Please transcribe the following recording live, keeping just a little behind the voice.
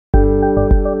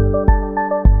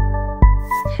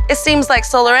seems like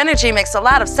solar energy makes a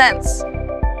lot of sense.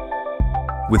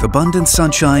 With abundant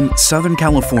sunshine, Southern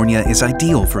California is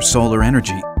ideal for solar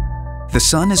energy. The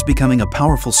sun is becoming a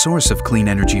powerful source of clean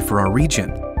energy for our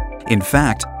region. In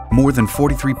fact, more than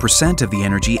 43% of the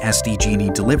energy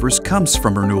SDG&E delivers comes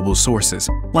from renewable sources,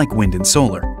 like wind and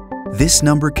solar. This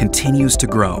number continues to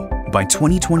grow. By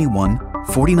 2021,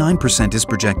 49% is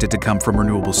projected to come from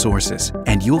renewable sources,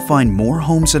 and you'll find more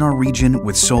homes in our region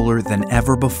with solar than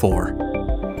ever before.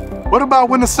 What about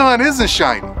when the sun isn't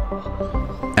shining?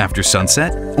 After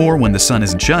sunset, or when the sun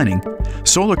isn't shining,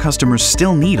 solar customers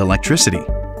still need electricity.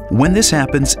 When this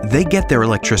happens, they get their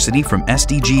electricity from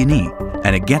SDG&E,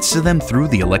 and it gets to them through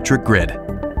the electric grid.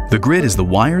 The grid is the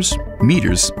wires,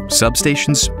 meters,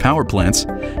 substations, power plants,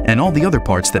 and all the other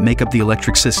parts that make up the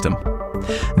electric system.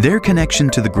 Their connection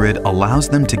to the grid allows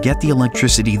them to get the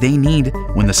electricity they need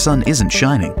when the sun isn't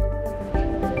shining.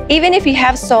 Even if you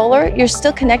have solar, you're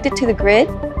still connected to the grid?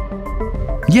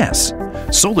 Yes,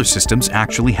 solar systems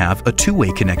actually have a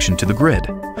two-way connection to the grid.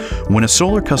 When a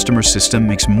solar customer system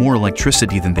makes more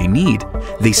electricity than they need,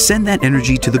 they send that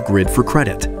energy to the grid for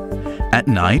credit. At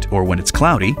night, or when it's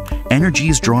cloudy, energy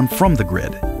is drawn from the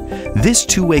grid. This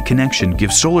two-way connection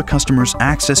gives solar customers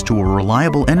access to a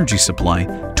reliable energy supply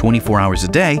 24 hours a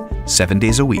day, 7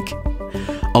 days a week.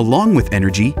 Along with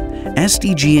energy,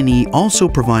 SDG&E also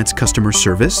provides customer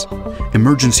service,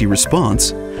 emergency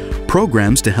response,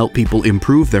 programs to help people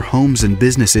improve their homes and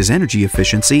businesses' energy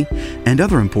efficiency, and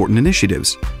other important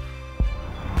initiatives.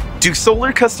 Do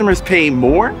solar customers pay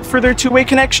more for their two-way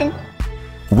connection?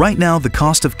 Right now, the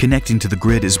cost of connecting to the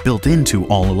grid is built into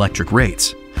all electric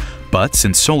rates. But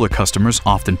since solar customers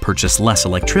often purchase less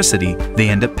electricity, they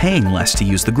end up paying less to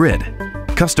use the grid.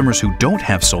 Customers who don't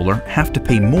have solar have to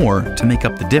pay more to make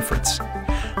up the difference.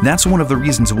 That's one of the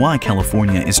reasons why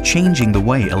California is changing the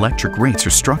way electric rates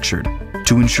are structured,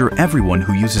 to ensure everyone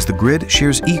who uses the grid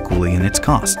shares equally in its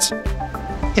costs.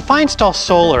 If I install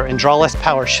solar and draw less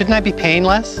power, shouldn't I be paying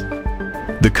less?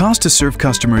 The cost to serve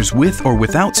customers with or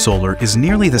without solar is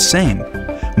nearly the same.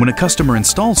 When a customer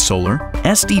installs solar,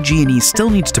 SDG&E still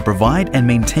needs to provide and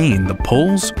maintain the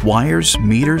poles, wires,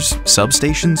 meters,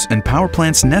 substations, and power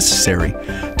plants necessary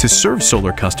to serve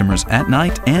solar customers at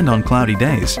night and on cloudy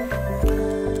days.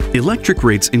 Electric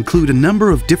rates include a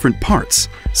number of different parts,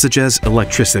 such as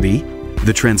electricity,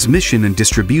 the transmission and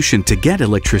distribution to get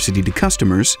electricity to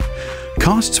customers,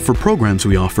 costs for programs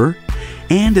we offer,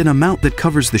 and an amount that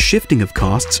covers the shifting of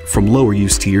costs from lower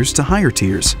use tiers to higher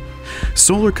tiers.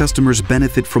 Solar customers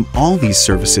benefit from all these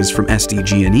services from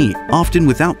SDG&E, often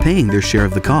without paying their share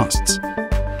of the costs.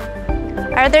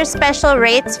 Are there special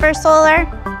rates for solar?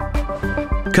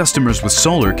 Customers with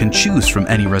solar can choose from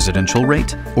any residential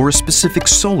rate or a specific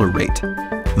solar rate.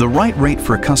 The right rate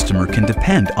for a customer can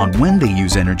depend on when they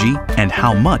use energy and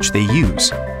how much they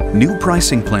use. New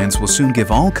pricing plans will soon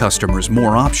give all customers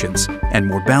more options and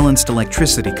more balanced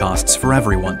electricity costs for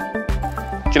everyone.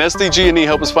 Can SDG&E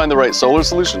help us find the right solar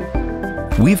solution?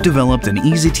 We've developed an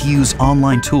easy-to-use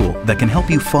online tool that can help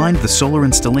you find the solar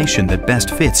installation that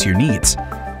best fits your needs.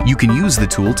 You can use the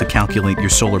tool to calculate your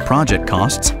solar project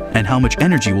costs and how much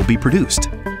energy will be produced.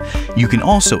 You can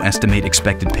also estimate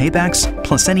expected paybacks,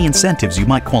 plus any incentives you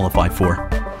might qualify for.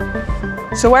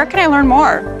 So where can I learn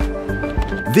more?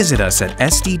 Visit us at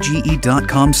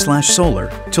sdge.com/solar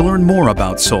to learn more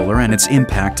about solar and its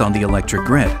impact on the electric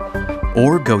grid.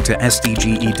 Or go to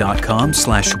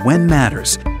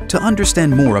sdge.com/whenmatters to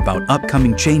understand more about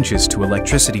upcoming changes to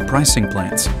electricity pricing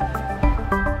plans.